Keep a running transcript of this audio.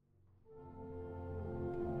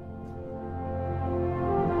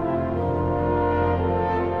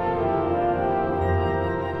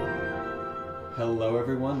Hello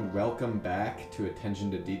everyone, welcome back to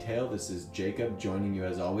Attention to Detail. This is Jacob joining you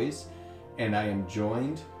as always, and I am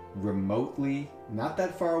joined remotely, not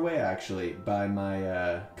that far away actually, by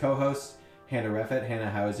my co-host Hannah Reffett.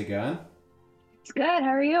 Hannah, how is it going? It's good. How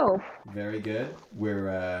are you? Very good.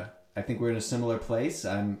 I think we're in a similar place.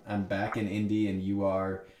 I'm back in Indy, and you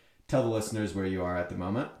are. Tell the listeners where you are at the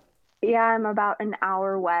moment. Yeah, I'm about an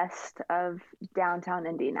hour west of downtown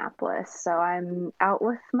Indianapolis. So I'm out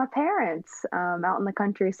with my parents, out in the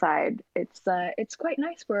countryside. It's quite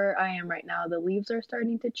nice where I am right now. The leaves are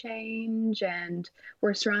starting to change, and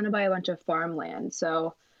we're surrounded by a bunch of farmland.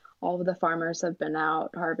 So all of the farmers have been out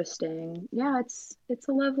harvesting. Yeah, it's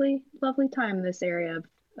a lovely time in this area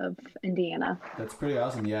of Indiana. That's pretty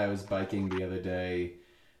awesome. Yeah, I was biking the other day.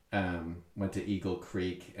 Went to Eagle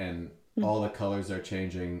Creek, and all the colors are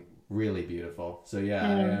changing. Really beautiful. So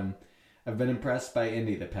yeah, I've been impressed by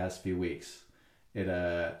Indy the past few weeks. It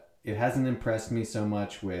hasn't impressed me so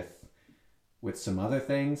much with some other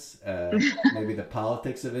things. Maybe the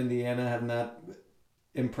politics of Indiana have not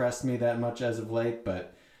impressed me that much as of late,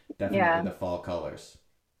 but definitely Yeah. the fall colors.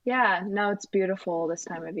 Yeah, no, it's beautiful this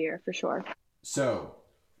time of year for sure. So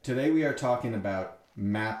today we are talking about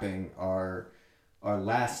mapping our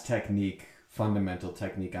last technique, fundamental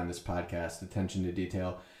technique on this podcast, attention to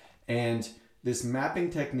detail. And this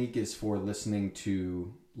mapping technique is for listening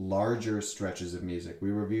to larger stretches of music.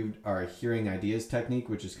 We reviewed our hearing ideas technique,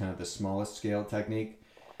 which is kind of the smallest scale technique.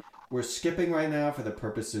 We're skipping right now for the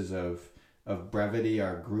purposes of brevity,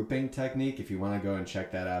 our grouping technique. If you want to go and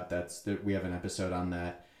check that out, we have an episode on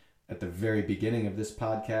that at the very beginning of this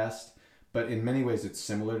podcast. But in many ways, it's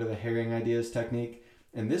similar to the hearing ideas technique.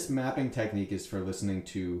 And this mapping technique is for listening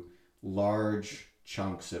to large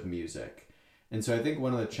chunks of music. And so I think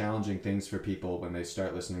one of the challenging things for people when they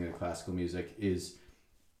start listening to classical music is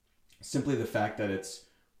simply the fact that it's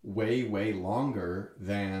way, way longer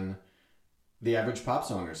than the average pop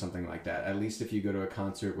song or something like that. At least if you go to a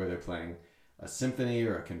concert where they're playing a symphony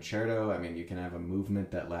or a concerto, I mean, you can have a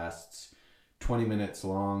movement that lasts 20 minutes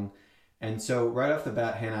long. And so right off the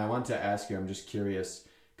bat, Hannah, I want to ask you, I'm just curious,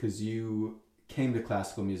 because you came to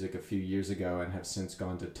classical music a few years ago and have since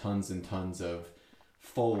gone to tons and tons of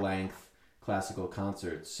full-length classical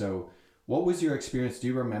concerts. So what was your experience? Do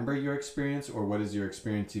you remember your experience, or what is your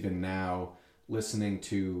experience even now listening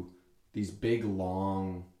to these big,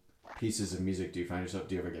 long pieces of music? Do you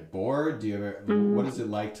ever get bored? What is it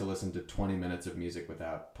like to listen to 20 minutes of music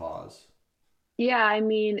without pause? Yeah, I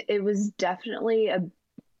mean, it was definitely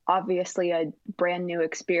obviously a brand new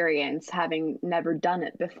experience, having never done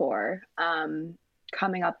it before.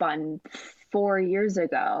 Coming up on 4 years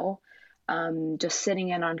ago, just sitting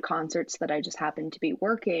in on concerts that I just happened to be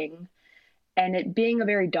working, and it being a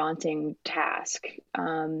very daunting task,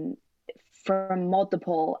 from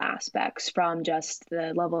multiple aspects, from just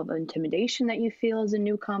the level of intimidation that you feel as a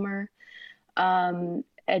newcomer, and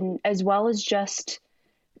as well as just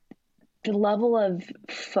the level of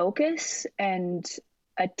focus and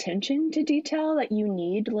attention to detail that you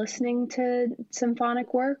need listening to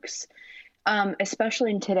symphonic works,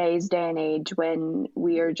 especially in today's day and age when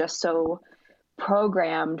we are just so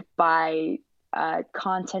programmed by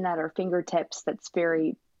content at our fingertips that's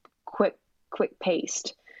very quick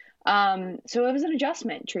paced. So it was an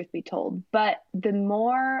adjustment, truth be told. But the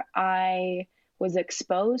more I was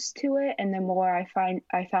exposed to it, and the more I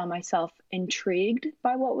found myself intrigued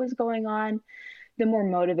by what was going on, the more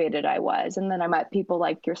motivated I was. And then I met people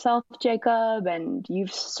like yourself, Jacob, and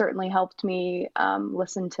you've certainly helped me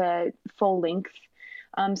listen to full length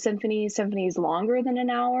symphonies longer than an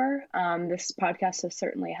hour. This podcast has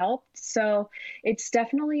certainly helped. So it's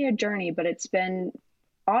definitely a journey, but it's been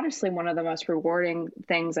honestly one of the most rewarding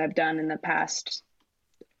things I've done in the past,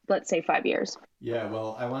 let's say, 5 years. Yeah,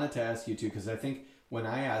 well, I wanted to ask you too, because I think when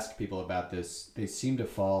I ask people about this, they seem to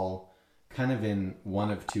fall kind of in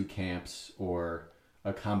one of two camps or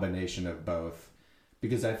a combination of both.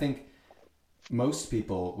 Because I think most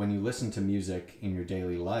people, when you listen to music in your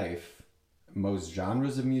daily life, most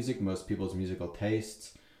genres of music, most people's musical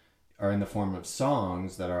tastes are in the form of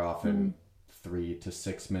songs that are often 3 to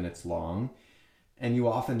 6 minutes long. And you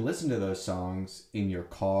often listen to those songs in your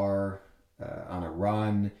car, on a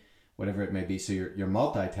run, whatever it may be. So you're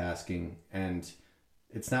multitasking, and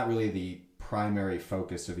it's not really the primary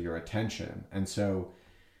focus of your attention. And so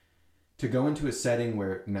to go into a setting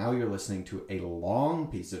where now you're listening to a long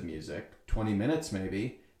piece of music, 20 minutes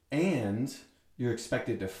maybe, and you're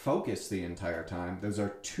expected to focus the entire time, those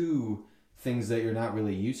are two things that you're not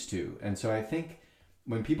really used to. And so I think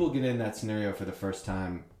when people get in that scenario for the first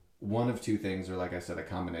time, one of two things, or like I said, a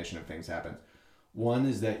combination of things happens. One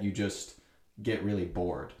is that you just get really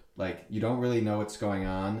bored. Like you don't really know what's going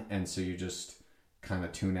on, and so you just kind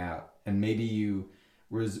of tune out. And maybe you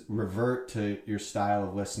revert to your style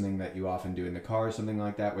of listening that you often do in the car or something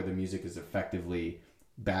like that, where the music is effectively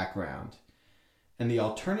background. And the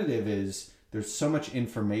alternative is there's so much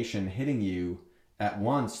information hitting you at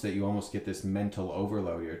once that you almost get this mental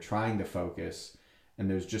overload. You're trying to focus, and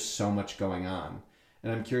there's just so much going on.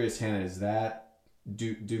 And I'm curious, Hannah, is that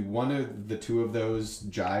do one of the two of those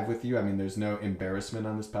jive with you? I mean, there's no embarrassment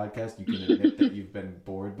on this podcast. You can admit that you've been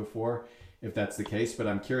bored before, if that's the case. But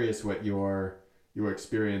I'm curious what your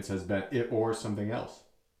experience has been, or something else.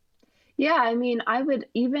 Yeah, I mean, I would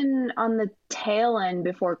even on the tail end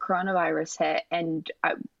before coronavirus hit, and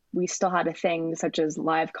we still had a thing such as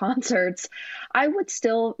live concerts, I would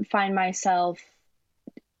still find myself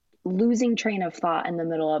losing train of thought in the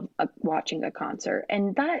middle of watching a concert.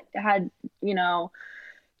 And that had,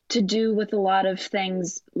 to do with a lot of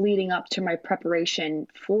things leading up to my preparation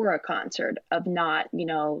for a concert of not,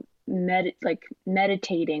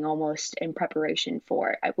 meditating almost in preparation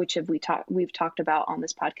for it, which we've talked about on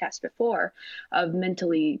this podcast before, of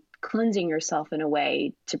mentally cleansing yourself in a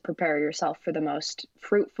way to prepare yourself for the most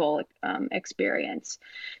fruitful experience.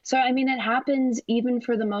 So, I mean, it happens even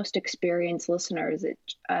for the most experienced listeners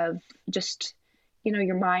of just,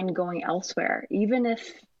 your mind going elsewhere, even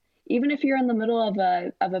if you're in the middle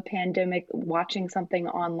of a pandemic watching something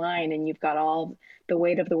online and you've got all the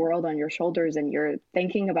weight of the world on your shoulders and you're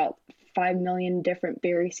thinking about 5 million different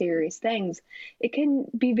very serious things, it can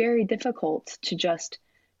be very difficult to just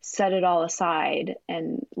set it all aside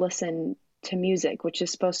and listen to music, which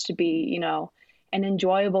is supposed to be, an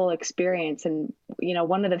enjoyable experience. And,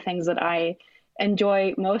 one of the things that I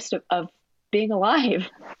enjoy most of being alive.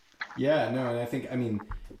 Yeah, no, and I mean,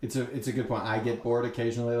 it's a good point. I get bored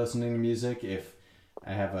occasionally listening to music. If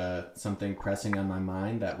I have something pressing on my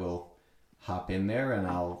mind, that will hop in there, and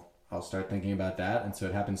I'll start thinking about that. And so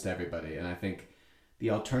it happens to everybody. And I think the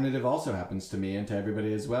alternative also happens to me and to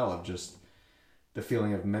everybody as well, of just the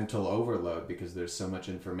feeling of mental overload because there's so much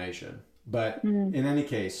information. But in any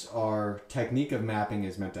case, our technique of mapping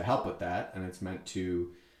is meant to help with that, and it's meant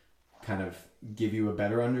to kind of give you a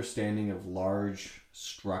better understanding of large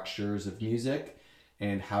structures of music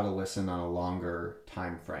and how to listen on a longer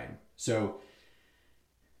time frame. So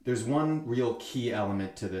there's one real key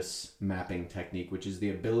element to this mapping technique, which is the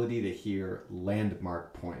ability to hear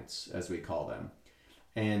landmark points, as we call them.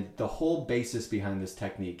 And the whole basis behind this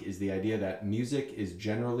technique is the idea that music is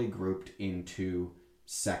generally grouped into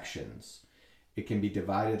sections. It can be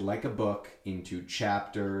divided like a book into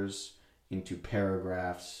chapters, into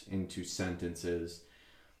paragraphs, into sentences.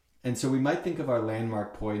 And so we might think of our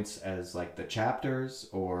landmark points as like the chapters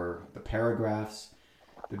or the paragraphs.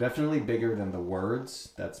 They're definitely bigger than the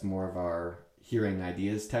words. That's more of our hearing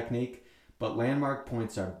ideas technique. But landmark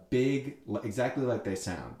points are big, exactly like they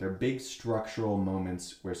sound. They're big structural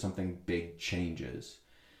moments where something big changes.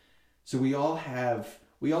 So we all have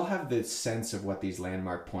this sense of what these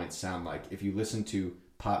landmark points sound like. If you listen to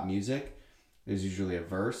pop music, there's usually a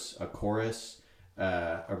verse, a chorus,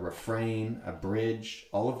 a refrain, a bridge.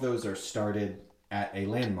 All of those are started at a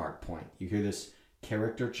landmark point. You hear this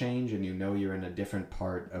character change and you know you're in a different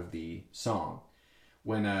part of the song.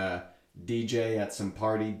 When a DJ at some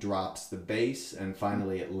party drops the bass and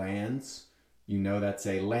finally it lands, you know that's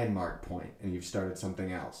a landmark point and you've started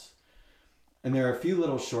something else. And there are a few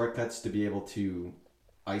little shortcuts to be able to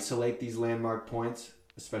isolate these landmark points,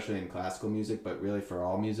 especially in classical music, but really for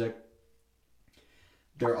all music.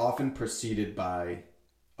 They're often preceded by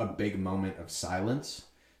a big moment of silence.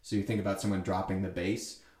 So you think about someone dropping the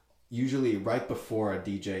bass. Usually right before a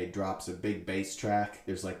DJ drops a big bass track,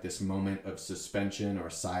 there's like this moment of suspension or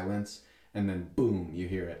silence, and then boom, you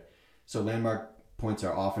hear it. So landmark points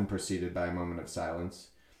are often preceded by a moment of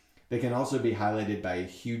silence. They can also be highlighted by a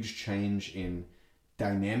huge change in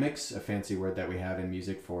dynamics, a fancy word that we have in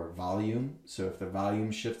music for volume. So if the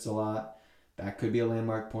volume shifts a lot, that could be a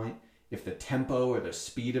landmark point. If the tempo or the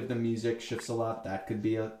speed of the music shifts a lot, that could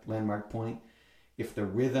be a landmark point. If the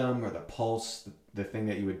rhythm or the pulse, the thing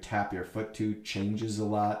that you would tap your foot to, changes a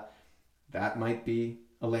lot, that might be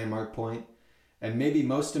a landmark point. And maybe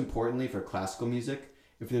most importantly for classical music,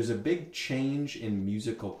 if there's a big change in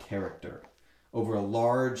musical character over a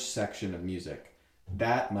large section of music,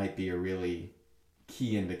 that might be a really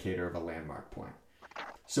key indicator of a landmark point.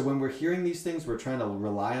 So when we're hearing these things, we're trying to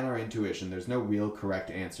rely on our intuition. There's no real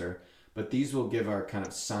correct answer, but these will give our kind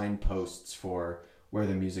of signposts for where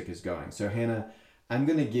the music is going. So Hannah, I'm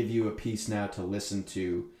going to give you a piece now to listen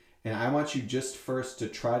to, and I want you just first to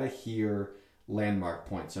try to hear landmark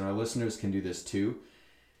points, and our listeners can do this too.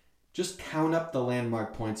 just count up the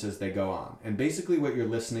landmark points as they go on. And basically what you're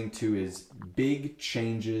listening to is big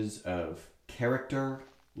changes of character,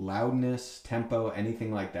 loudness, tempo,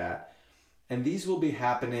 anything like that. And these will be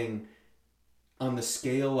happening on the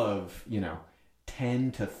scale of,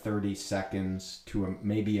 10 to 30 seconds to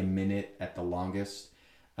maybe a minute at the longest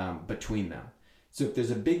between them. So if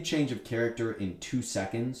there's a big change of character in 2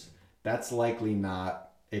 seconds, that's likely not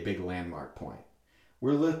a big landmark point.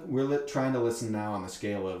 We're trying to listen now on the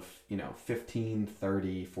scale of, 15,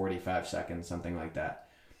 30, 45 seconds, something like that.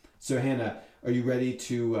 So Hannah, are you ready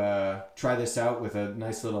to try this out with a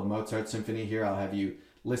nice little Mozart symphony here? I'll have you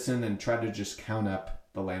listen and try to just count up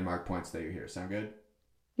the landmark points that you hear. Sound good?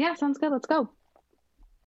 Yeah, sounds good. Let's go.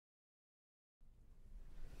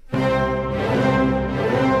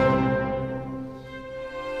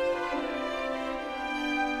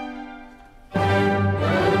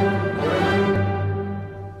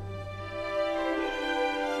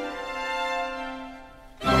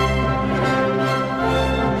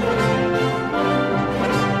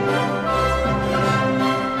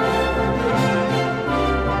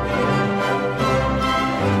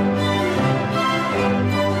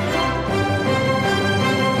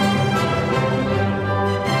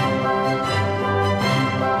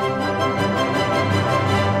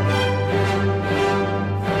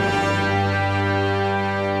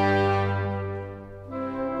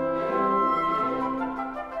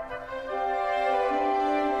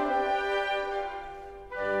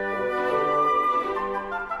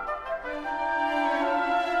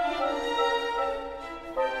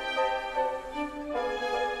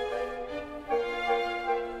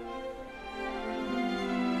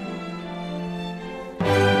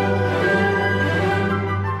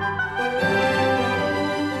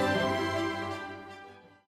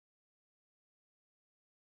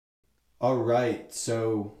 All right,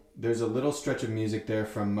 so there's a little stretch of music there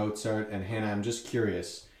from Mozart. And Hannah, I'm just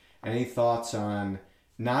curious, any thoughts on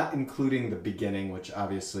not including the beginning, which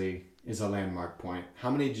obviously is a landmark point?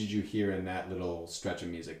 How many did you hear in that little stretch of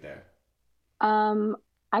music there?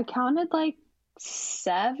 I counted like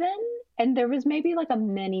 7, and there was maybe like a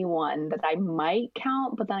mini one that I might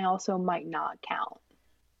count, but then I also might not count.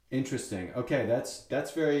 Interesting. Okay,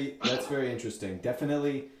 that's very interesting.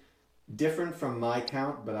 Definitely different from my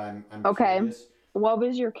count, but I'm Okay. curious. What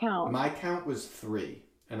was your count? My count was 3,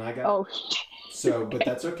 and I got Oh, so, but okay.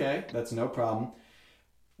 that's okay. That's no problem.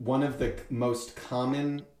 One of the most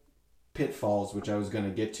common pitfalls, which I was going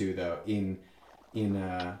to get to though, in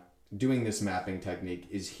doing this mapping technique,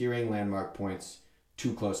 is hearing landmark points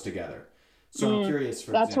too close together. So I'm curious,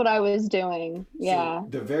 for That's what I example. was doing. So Yeah.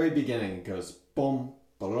 the very beginning it goes boom,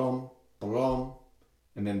 boom, boom,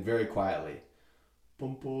 and then very quietly.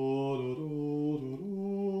 Bum,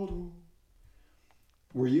 ba-da-da-da-da-da.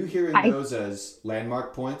 Were you hearing I those as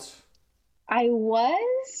landmark points? I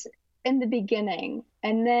was in the beginning,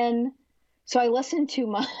 and then so I listened too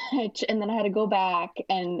much, and then I had to go back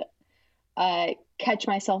and catch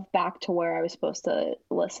myself back to where I was supposed to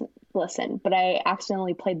listen. But I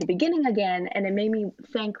accidentally played the beginning again, and it made me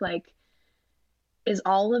think like, is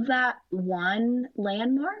all of that one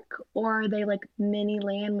landmark, or are they like mini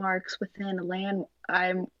landmarks within a land?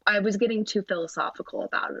 I was getting too philosophical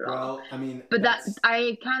about it all. Well, I mean, But that that's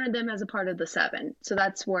I counted them as a part of the 7. So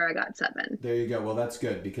that's where I got 7. there you go. Well, that's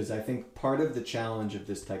good because I think part of the challenge of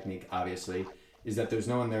this technique, obviously, is that there's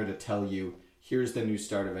no one there to tell you, here's the new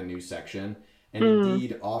start of a new section. And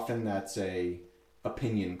indeed, often that's a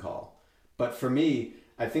opinion call. But for me,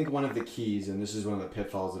 I think one of the keys, and this is one of the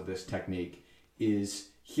pitfalls of this technique,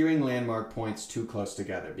 is hearing landmark points too close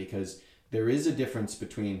together because there is a difference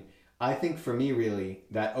between, I think for me, really,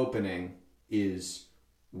 that opening is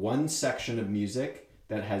one section of music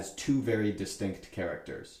that has 2 very distinct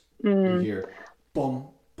characters. You hear boom,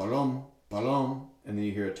 ba-dum, ba-dum, and then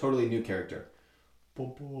you hear a totally new character.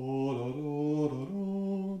 Bum,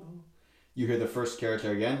 ba-da-da-da-da-da. You hear the first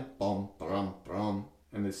character again, boom, ba-dum, ba-dum,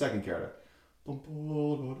 and the second character. Bum,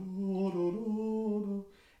 ba-da-da-da-da-da.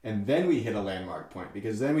 And then we hit a landmark point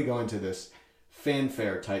because then we go into this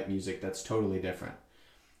fanfare type music that's totally different.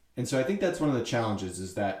 And so I think that's one of the challenges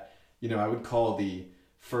is that, I would call the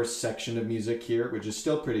first section of music here, which is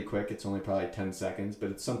still pretty quick. It's only probably 10 seconds, but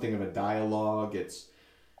it's something of a dialogue.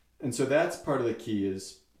 And so that's part of the key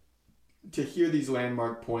is to hear these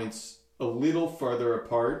landmark points a little farther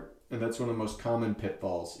apart. And that's one of the most common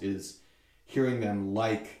pitfalls is hearing them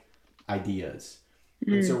like ideas.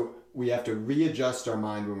 And so we have to readjust our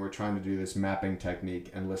mind when we're trying to do this mapping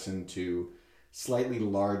technique and listen to slightly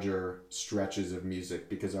larger stretches of music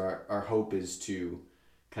because our hope is to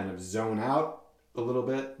kind of zone out a little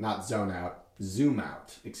bit, not zone out, zoom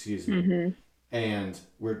out, excuse me. and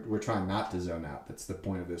we're trying not to zone out. That's the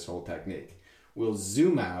point of this whole technique. We'll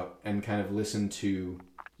zoom out and kind of listen to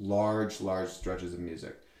large stretches of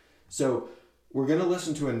music. So we're going to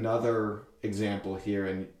listen to another example here,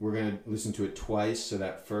 and we're going to listen to it twice, so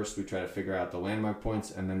that first we try to figure out the landmark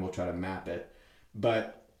points, and then we'll try to map it.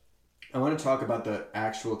 But I want to talk about the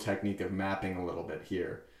actual technique of mapping a little bit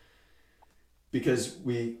here. Because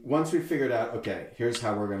once we figured out, okay, here's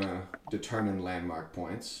how we're going to determine landmark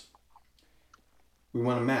points, we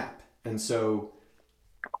want to map. And so,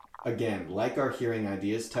 again, like our hearing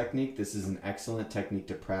ideas technique, this is an excellent technique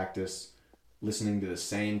to practice listening to the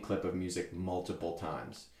same clip of music multiple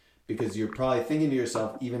times. Because you're probably thinking to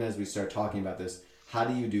yourself, even as we start talking about this, how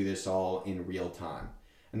do you do this all in real time?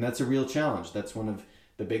 And that's a real challenge. That's one of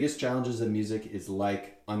the biggest challenges of music, is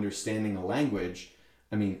like understanding a language.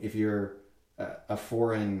 I mean, if you're a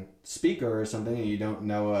foreign speaker or something and you don't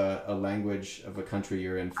know a language of a country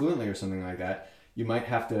you're in fluently or something like that, you might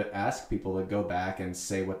have to ask people to go back and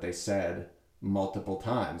say what they said multiple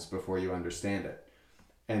times before you understand it.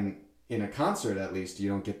 And in a concert, at least, you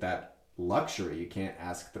don't get that luxury. You can't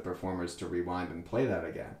ask the performers to rewind and play that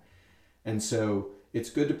again. And so it's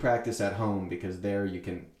good to practice at home, because there you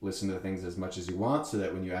can listen to things as much as you want, so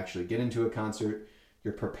that when you actually get into a concert,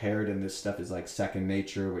 you're prepared, and this stuff is like second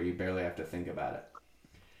nature, where you barely have to think about it.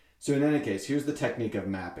 So in any case, here's the technique of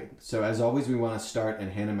mapping. So as always, we want to start,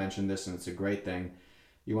 and Hannah mentioned this, and it's a great thing.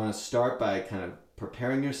 You want to start by kind of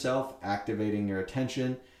preparing yourself, activating your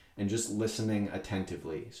attention, and just listening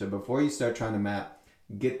attentively. So before you start trying to map,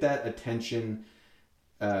 get that attention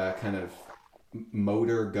kind of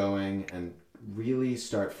motor going, and really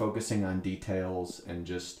start focusing on details, and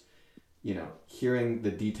just, hearing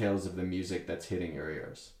the details of the music that's hitting your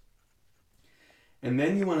ears. And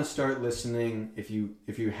then you want to start listening. If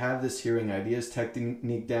you have this hearing ideas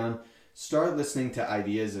technique down, start listening to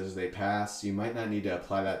ideas as they pass. You might not need to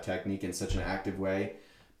apply that technique in such an active way,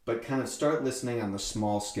 but kind of start listening on the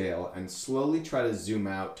small scale, and slowly try to zoom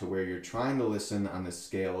out to where you're trying to listen on the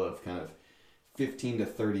scale of kind of 15 to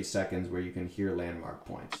 30 seconds, where you can hear landmark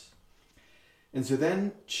points. And so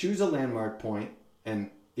then choose a landmark point,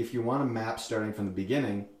 and if you want to map starting from the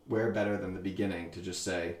beginning, where better than the beginning to just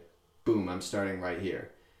say, boom, I'm starting right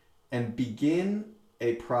here. And begin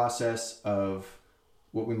a process of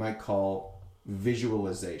what we might call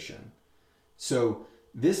visualization. So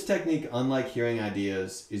this technique, unlike hearing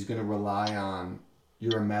ideas, is going to rely on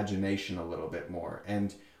your imagination a little bit more.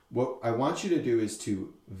 And what I want you to do is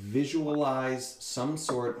to visualize some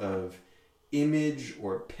sort of image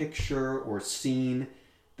or picture or scene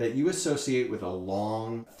that you associate with a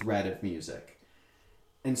long thread of music.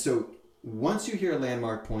 And so once you hear a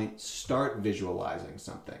landmark point, start visualizing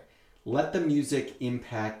something. Let the music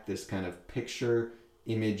impact this kind of picture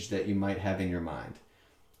image that you might have in your mind.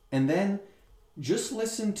 And then just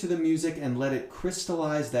listen to the music and let it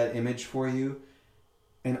crystallize that image for you,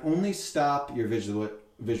 and only stop your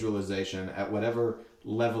visualization at whatever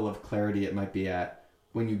level of clarity it might be at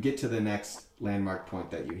when you get to the next landmark point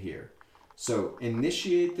that you hear. So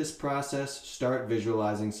initiate this process, start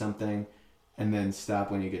visualizing something, and then stop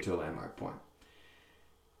when you get to a landmark point.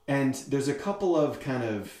 And there's a couple of kind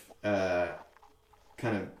of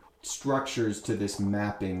structures to this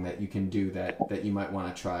mapping that you can do that you might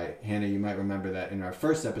want to try. Hannah, you might remember that in our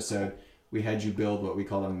first episode, we had you build what we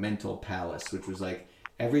call a mental palace, which was like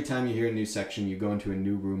every time you hear a new section, you go into a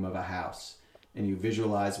new room of a house and you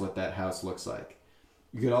visualize what that house looks like.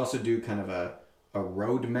 You could also do kind of a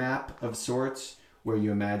road map of sorts, where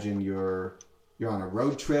you imagine you're on a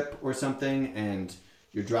road trip or something, and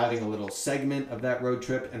you're driving a little segment of that road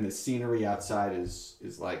trip, and the scenery outside is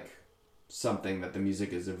like something that the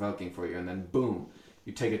music is evoking for you, and then boom,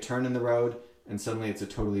 you take a turn in the road and suddenly it's a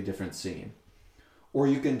totally different scene. Or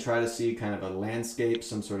you can try to see kind of a landscape,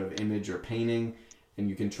 some sort of image or painting, and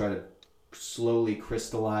you can try to slowly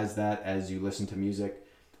crystallize that as you listen to music.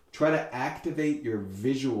 Try to activate your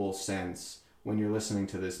visual sense when you're listening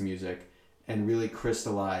to this music, and really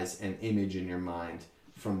crystallize an image in your mind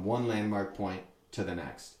from one landmark point to the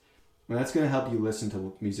next. And that's going to help you listen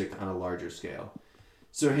to music on a larger scale.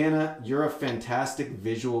 So Hannah, you're a fantastic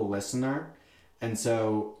visual listener, and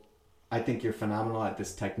so I think you're phenomenal at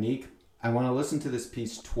this technique. I want to listen to this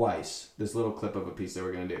piece twice, this little clip of a piece that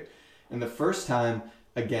we're going to do. And the first time,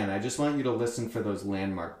 again, I just want you to listen for those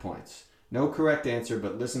landmark points. No correct answer,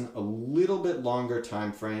 but listen a little bit longer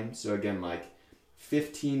time frame. So again, like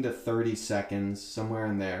 15 to 30 seconds, somewhere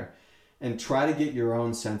in there. And try to get your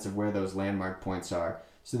own sense of where those landmark points are.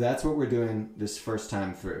 So that's what we're doing this first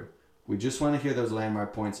time through. We just want to hear those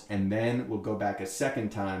landmark points, and then we'll go back a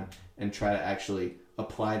second time and try to actually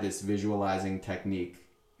apply this visualizing technique,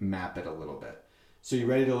 map it a little bit. So you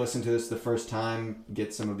ready to listen to this the first time,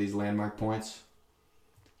 get some of these landmark points?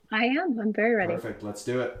 I am. I'm very ready. Perfect. Let's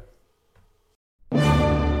do it.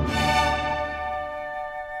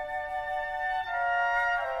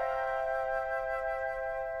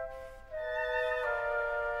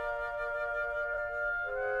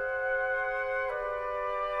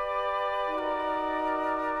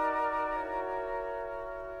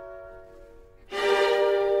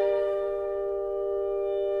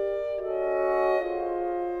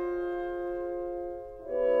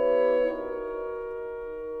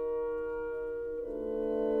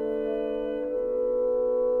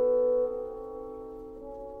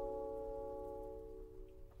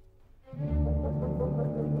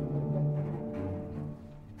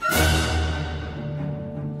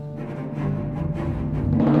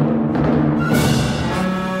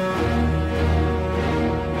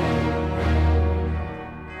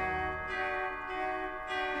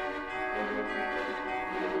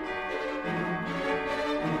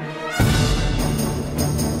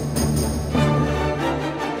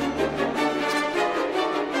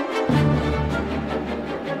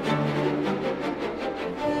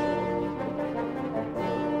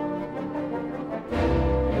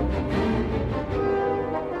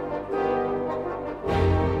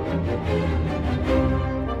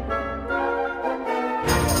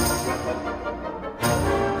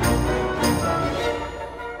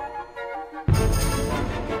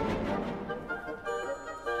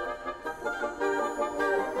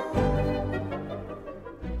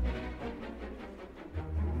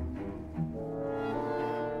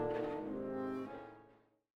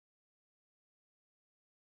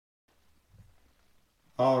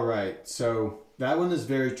 All right, so that one is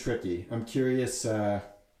very tricky. I'm curious, no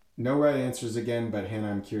right answers again, but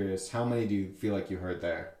Hannah, I'm curious, how many do you feel like you heard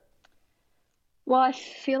there? Well, I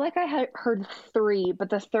feel like I had heard three, but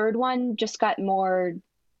the third one just got more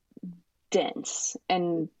dense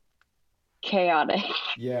and chaotic.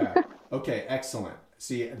 Yeah. Okay, excellent.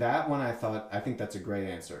 See, that one I think that's a great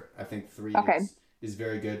answer. I think three Okay. is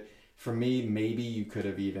very good. For me, maybe you could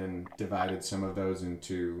have even divided some of those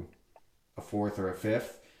into a fourth or a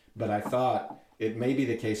fifth, but I thought it may be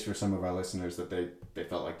the case for some of our listeners that they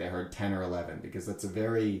felt like they heard 10 or 11 because that's a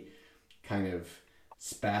very kind of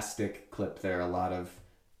spastic clip there, a lot of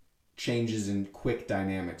changes in quick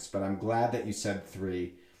dynamics, but I'm glad that you said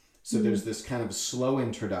three. So Mhm. there's this kind of slow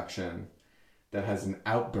introduction that has an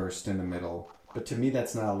outburst in the middle, but to me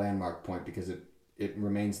that's not a landmark point because it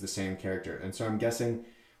remains the same character. And so I'm guessing,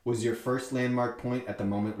 was your first landmark point at the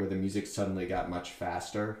moment where the music suddenly got much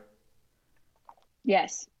faster?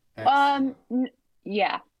 Yes. Excellent.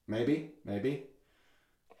 Yeah. Maybe.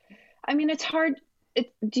 I mean, it's hard.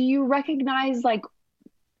 Do you recognize like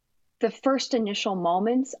the first initial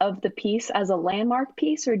moments of the piece as a landmark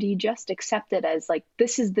piece, or do you just accept it as like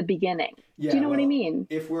this is the beginning? Do you Yeah, know what I well, mean?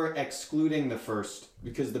 if we're excluding the first,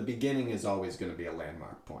 because the beginning is always going to be a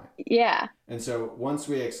landmark point. Yeah. And so once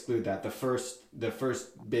we exclude that, the first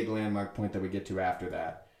big landmark point that we get to after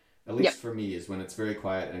that, at Yep. least for me, is when it's very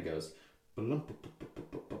quiet and it goes.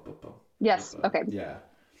 Yes. Okay. Yeah.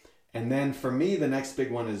 And then for me, the next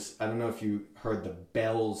big one is, I don't know if you heard the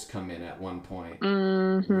bells come in at one point.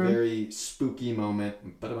 Mm-hmm. Very spooky moment.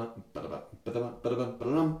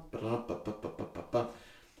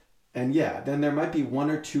 And yeah, then there might be one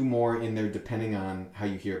or two more in there depending on how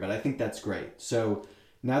you hear, but I think that's great. So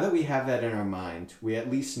now that we have that in our mind, we at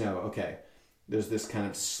least know, okay, there's this kind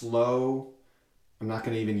of slow, I'm not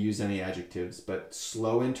going to even use any adjectives, but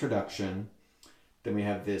slow introduction. Then we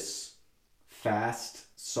have this fast,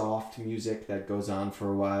 soft music that goes on for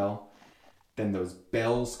a while. Then those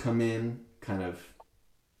bells come in, kind of,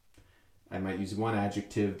 I might use one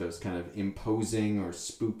adjective, those kind of imposing or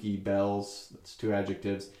spooky bells. That's two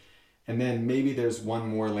adjectives. And then maybe there's one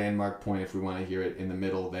more landmark point if we want to hear it in the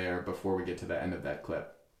middle there before we get to the end of that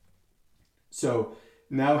clip. So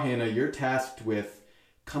now, Hannah, you're tasked with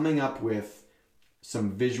coming up with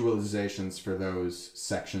some visualizations for those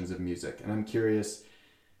sections of music. And I'm curious,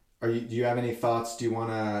 do you have any thoughts? Do you want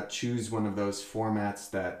to choose one of those formats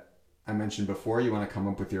that I mentioned before? You want to come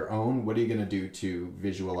up with your own? What are you going to do to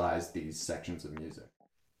visualize these sections of music?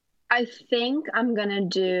 I think I'm gonna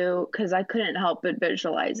do because I couldn't help but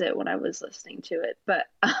visualize it when I was listening to it, but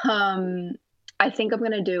I think I'm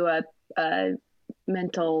gonna do a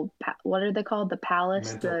what are they called? The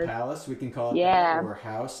palace? Mental palace, we can call it that, Yeah. or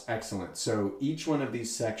house. Excellent. So each one of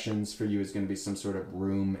these sections for you is going to be some sort of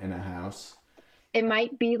room in a house. It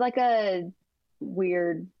might be like a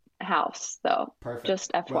weird house though. Perfect.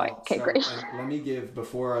 Just FY. Well, Okay, so great. and let me give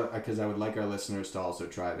before, because I would like our listeners to also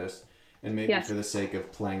try this, and maybe Yes. for the sake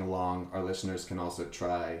of playing along, our listeners can also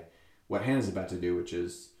try what Hannah's about to do, which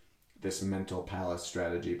is this mental palace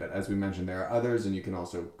strategy. But as we mentioned, there are others, and you can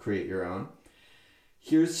also create your own.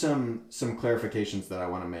 Here's some clarifications that I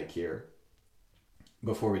want to make here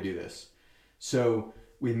before we do this. So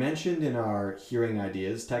we mentioned in our hearing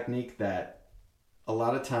ideas technique that a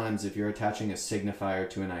lot of times if you're attaching a signifier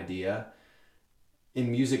to an idea,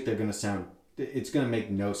 in music they're going to sound, it's going to make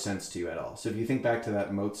no sense to you at all. So if you think back to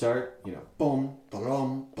that Mozart, boom,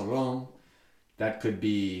 ba-rum, ba-rum, that could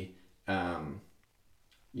be,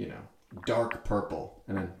 dark purple,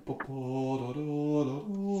 and then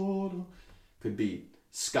could be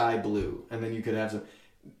sky blue, and then you could have some.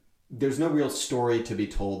 There's no real story to be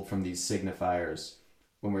told from these signifiers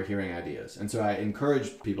when we're hearing ideas, and so I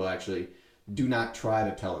encourage people actually do not try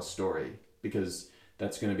to tell a story, because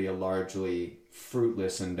that's going to be a largely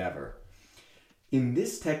fruitless endeavor. In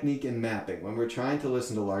this technique in mapping, when we're trying to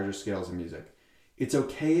listen to larger scales of music, it's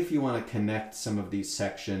okay if you want to connect some of these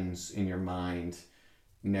sections in your mind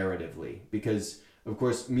narratively, because of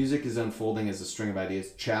course music is unfolding as a string of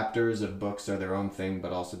ideas. Chapters of books are their own thing,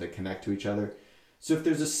 but also they connect to each other. So if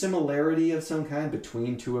there's a similarity of some kind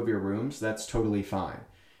between two of your rooms, that's totally fine.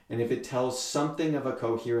 And if it tells something of a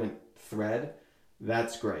coherent thread,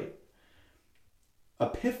 that's great. A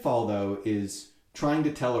pitfall, though, is trying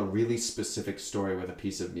to tell a really specific story with a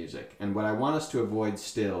piece of music. And what I want us to avoid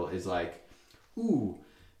still is like, ooh,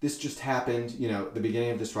 this just happened, the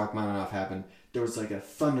beginning of this Rachmaninoff happened, there was like a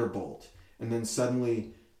thunderbolt, and then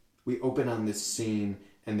suddenly we open on this scene,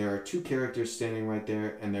 and there are two characters standing right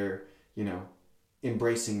there, and they're,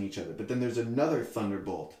 embracing each other. But then there's another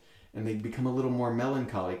thunderbolt, and they become a little more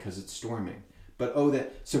melancholy because it's storming.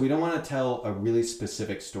 So we don't want to tell a really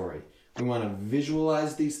specific story. We want to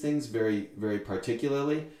visualize these things very, very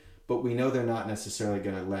particularly, but we know they're not necessarily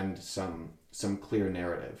going to lend some clear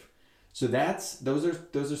narrative. So those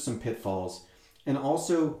are some pitfalls. And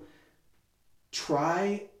also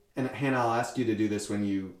try, and Hannah, I'll ask you to do this when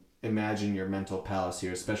you imagine your mental palace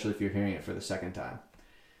here, especially if you're hearing it for the second time.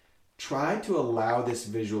 Try to allow this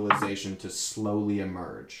visualization to slowly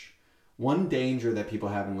emerge. One danger that people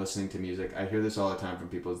have in listening to music, I hear this all the time from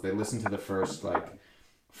people, is they listen to the first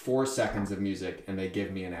 4 seconds of music and they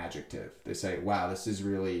give me an adjective. They say, wow, this is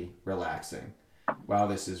really relaxing. Wow,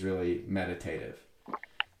 this is really meditative.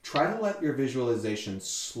 Try to let your visualization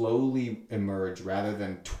slowly emerge rather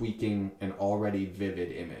than tweaking an already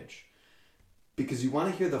vivid image. Because you want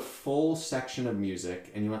to hear the full section of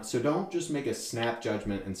music, and so don't just make a snap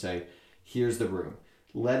judgment and say, here's the room.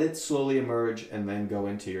 Let it slowly emerge and then go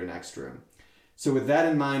into your next room. So with that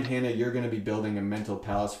in mind, Hannah, you're going to be building a mental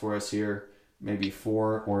palace for us here, maybe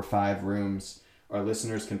 4 or 5 rooms. Our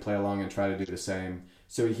listeners can play along and try to do the same.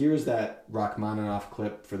 So here's that Rachmaninoff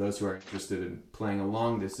clip for those who are interested in playing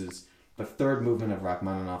along. This is the 3rd movement of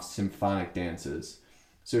Rachmaninoff's symphonic dances.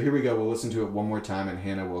 So here we go. We'll listen to it one more time, and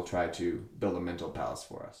Hannah will try to build a mental palace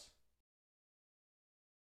for us.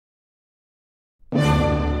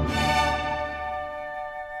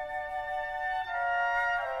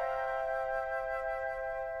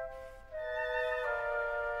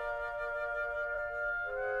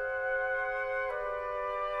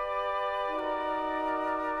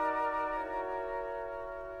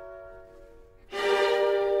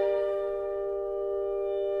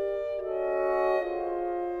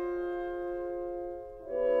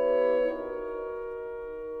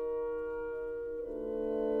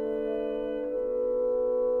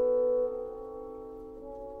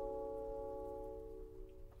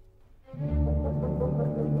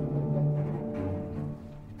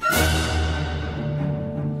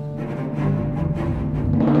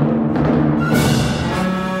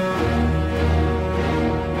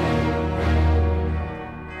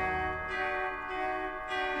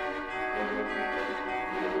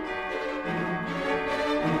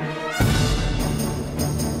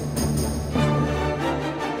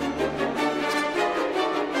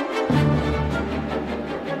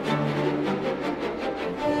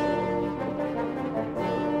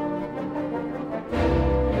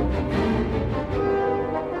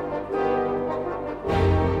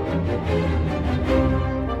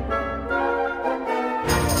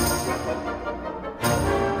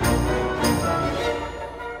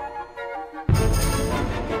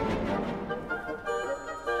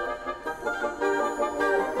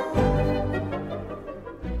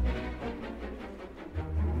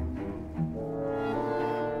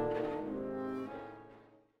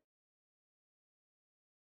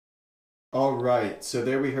 All right, so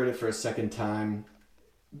there we heard it for a second time.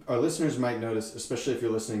 Our listeners might notice, especially if you're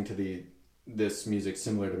listening to this music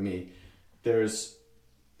similar to me, there's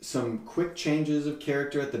some quick changes of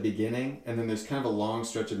character at the beginning, and then there's kind of a long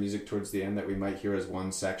stretch of music towards the end that we might hear as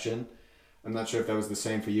one section. I'm not sure if that was the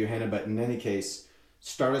same for you, Hannah, but in any case,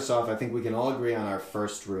 start us off. I think we can all agree on our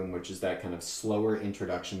first room, which is that kind of slower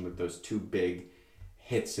introduction with those two big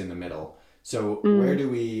hits in the middle. So where do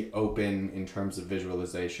we open in terms of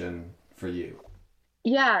visualization for you?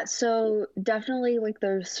 Yeah, so definitely like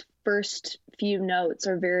those first few notes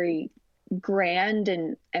are very grand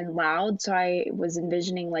and loud. So I was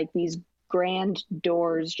envisioning like these grand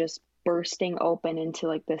doors just bursting open into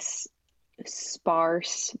like this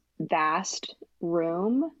sparse, vast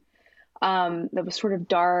room that was sort of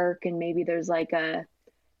dark, and maybe there's like a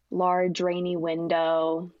large rainy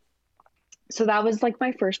window. So that was like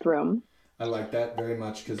my first room. I like that very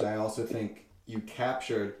much because I also think you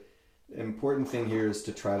captured the important thing here is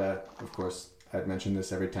to try to, of course, I've mentioned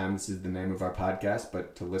this every time. This is the name of our podcast,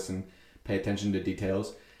 but to listen, pay attention to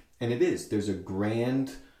details. And it is. There's a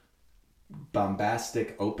grand,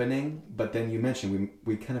 bombastic opening, but then you mentioned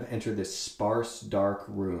we kind of enter this sparse, dark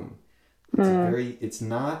room. It's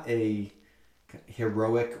not a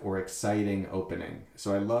heroic or exciting opening.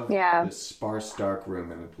 So I love Yeah. this sparse, dark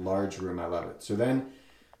room and a large room. I love it. So then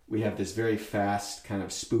we have this very fast, kind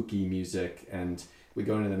of spooky music, and we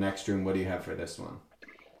go into the next room. What do you have for this one?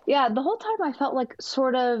 Yeah, the whole time I felt like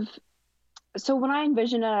sort of, so when I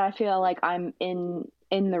envision it, I feel like I'm in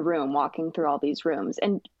the room walking through all these rooms.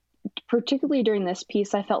 And particularly during this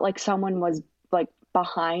piece, I felt like someone was like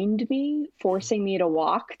behind me, forcing me to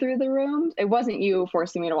walk through the rooms. It wasn't you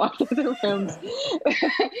forcing me to walk through the rooms.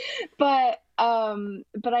 But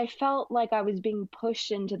I felt like I was being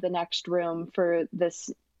pushed into the next room for this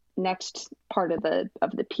next part of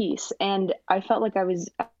the piece, and I felt like I was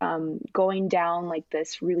going down like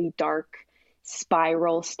this really dark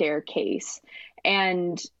spiral staircase,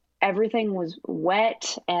 and everything was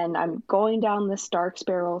wet, and I'm going down this dark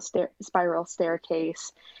spiral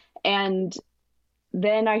staircase, and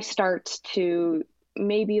then I start to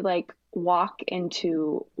maybe like walk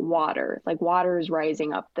into water, like water is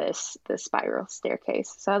rising up this spiral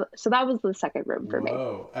staircase. So that was the second room for me.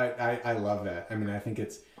 Whoa, I love that. I mean, I think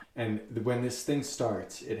it's, and when this thing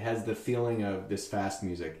starts, it has the feeling of this fast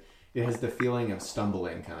music. It has the feeling of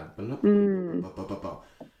stumbling, kind of.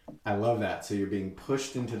 I love that. So you're being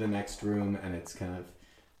pushed into the next room, and it's kind of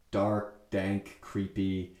dark, dank,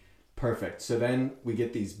 creepy. Perfect. So then we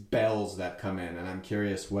get these bells that come in, and I'm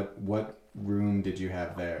curious, what room did you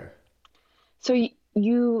have there? So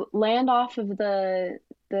you land off of the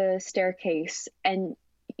staircase, and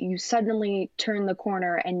you suddenly turn the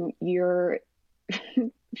corner, and you're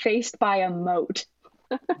faced by a moat.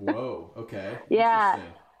 Whoa. Okay. Yeah.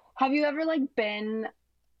 Interesting. Have you ever like been,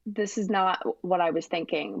 this is not what I was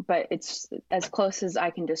thinking, but it's as close as I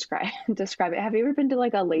can describe it. Have you ever been to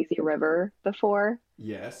like a lazy river before?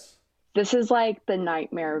 Yes. This is like the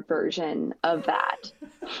nightmare version of that.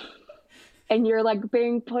 And you're like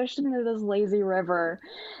being pushed into this lazy river,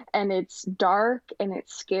 and it's dark and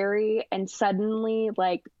it's scary, and suddenly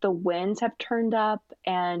like the winds have turned up,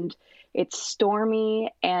 and it's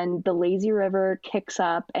stormy, and the lazy river kicks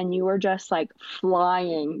up, and you are just like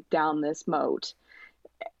flying down this moat.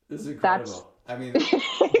 This is That's incredible. I mean,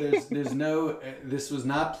 there's no, this was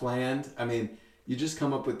not planned. I mean, you just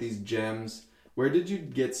come up with these gems. Where did you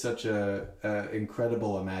get such a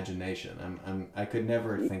incredible imagination? I could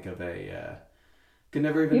never think of could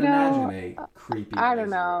never even you imagine know a creepy I don't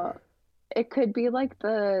lazy know, river. it could be like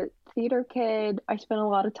the theater kid. I spent a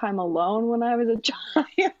lot of time alone when I was a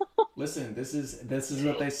child. Listen, this is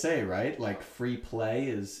what they say, right? Like free play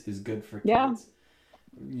is good for Yeah. kids.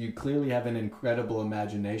 You clearly have an incredible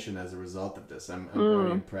imagination as a result of this. I'm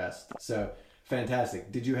very Mm. impressed. So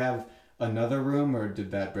fantastic. Did you have another room, or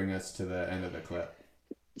did that bring us to the end of the clip?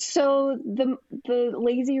 So the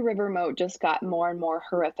lazy river moat just got more and more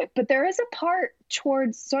horrific. But there is a part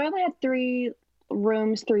towards, so I only had three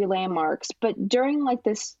rooms, three landmarks, but during like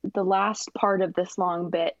this the last part of this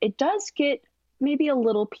long bit, it does get maybe a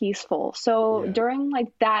little peaceful. So Yeah. during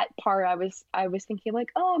like that part, I was thinking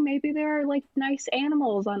like, oh, maybe there are like nice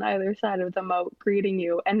animals on either side of the moat greeting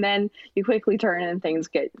you. And then you quickly turn and things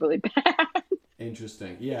get really bad.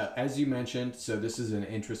 Interesting. Yeah, as you mentioned, so this is an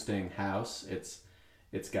interesting house.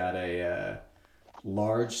 It's got a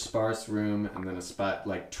large sparse room and then a spot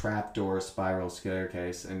like trapdoor spiral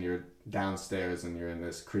staircase, and you're downstairs and you're in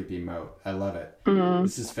this creepy moat. I love it.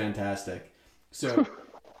 This is fantastic. So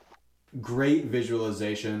great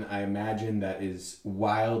visualization. I imagine that is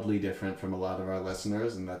wildly different from a lot of our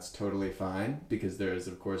listeners, and that's totally fine because there is,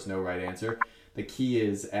 of course, no right answer. The key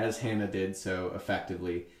is, as Hannah did so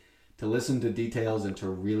effectively, to listen to details and to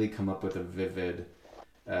really come up with a vivid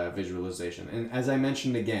visualization. And as I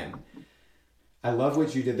mentioned again, I love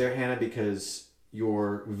what you did there, Hannah, because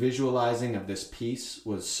your visualizing of this piece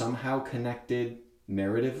was somehow connected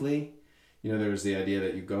narratively. You know, there was the idea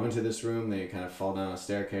that you go into this room, then you kind of fall down a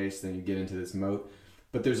staircase, then you get into this moat.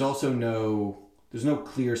 But there's also there's no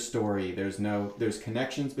clear story. There's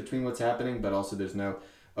connections between what's happening, but also there's no,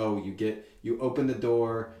 oh, you open the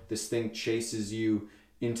door, this thing chases you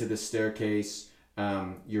into the staircase.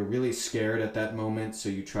 You're really scared at that moment, so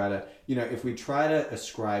you try to, if we try to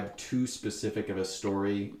ascribe too specific of a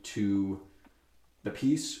story to the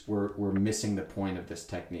piece, we're missing the point of this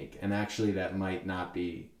technique. And actually that might not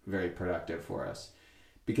be very productive for us,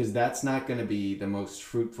 because that's not going to be the most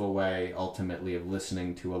fruitful way ultimately of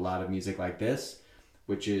listening to a lot of music like this,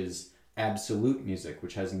 which is absolute music,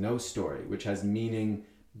 which has no story, which has meaning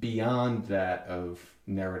beyond that of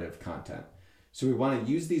narrative content. So we want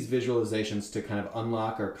to use these visualizations to kind of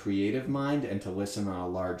unlock our creative mind and to listen on a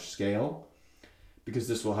large scale, because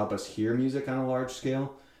this will help us hear music on a large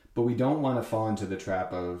scale. But we don't want to fall into the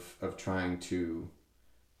trap of trying to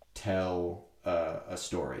tell a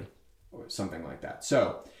story or something like that.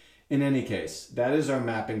 So in any case, that is our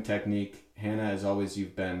mapping technique. Hannah, as always,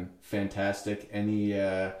 you've been fantastic. Any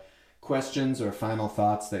questions or final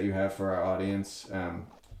thoughts that you have for our audience?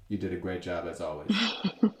 You did a great job as always.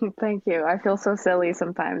 Thank you. I feel so silly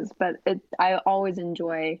sometimes, but I always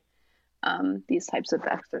enjoy these types of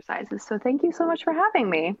exercises. So thank you so much for having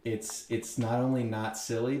me. It's not only not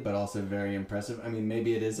silly, but also very impressive. I mean,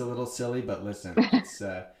 maybe it is a little silly, but listen, it's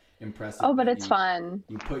impressive. Oh, but it's fun.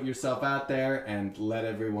 You put yourself out there and let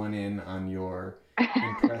everyone in on your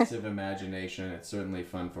impressive imagination. It's certainly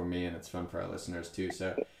fun for me, and it's fun for our listeners too.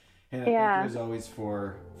 So Hannah, thank you as always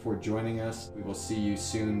for joining us. We will see you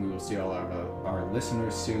soon. We will see all of our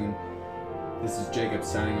listeners soon. This is Jacob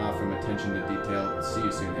signing off from Attention to Detail. See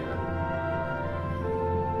you soon, Hannah.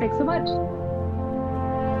 Thanks so much.